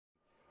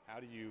how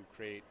do you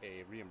create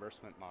a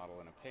reimbursement model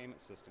and a payment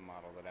system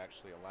model that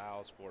actually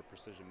allows for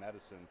precision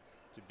medicine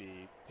to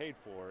be paid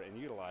for and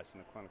utilized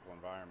in a clinical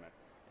environment?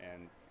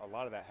 And a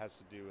lot of that has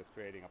to do with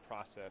creating a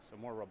process, a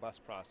more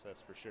robust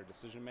process for shared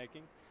decision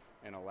making,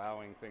 and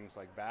allowing things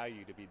like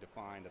value to be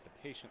defined at the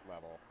patient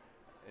level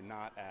and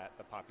not at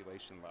the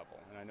population level.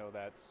 And I know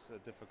that's a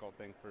difficult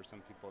thing for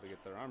some people to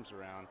get their arms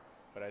around,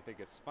 but I think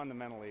it's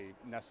fundamentally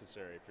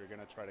necessary if you're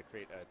going to try to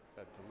create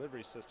a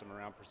delivery system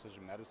around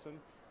precision medicine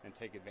and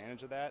take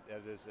advantage of that.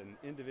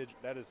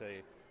 That is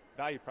a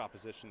value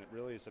proposition that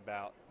really is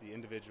about the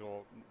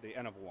individual, the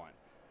N of one.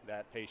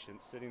 That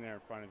patient sitting there in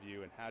front of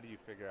you, and how do you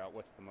figure out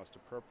what's the most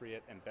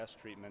appropriate and best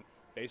treatment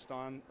based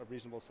on a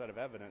reasonable set of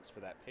evidence for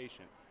that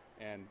patient,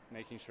 and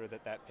making sure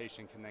that that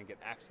patient can then get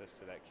access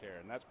to that care.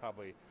 And that's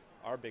probably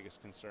our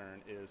biggest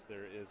concern. Is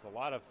there is a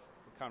lot of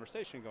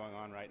conversation going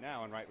on right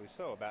now, and rightly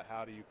so, about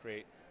how do you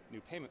create new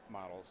payment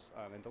models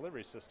and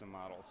delivery system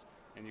models.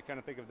 And you kind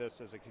of think of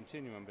this as a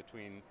continuum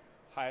between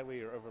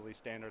highly or overly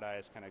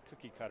standardized kind of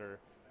cookie cutter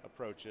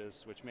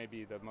approaches, which may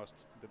be the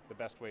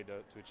best way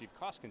to achieve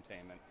cost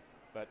containment,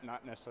 but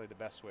not necessarily the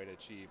best way to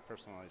achieve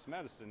personalized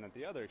medicine. At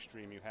the other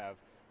extreme, you have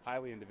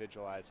highly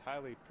individualized,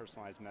 highly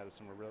personalized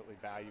medicine where really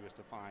value is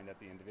defined at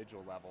the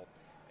individual level.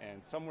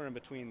 And somewhere in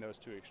between those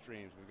two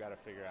extremes, we've got to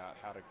figure out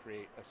how to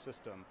create a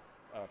system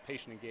of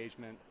patient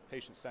engagement,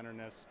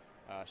 patient-centeredness,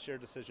 shared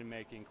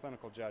decision-making,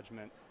 clinical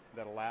judgment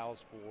that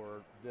allows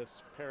for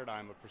this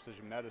paradigm of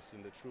precision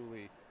medicine to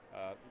truly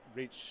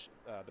reach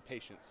the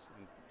patients,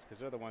 because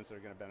they're the ones that are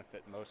going to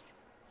benefit most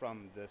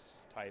from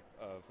this type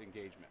of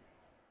engagement.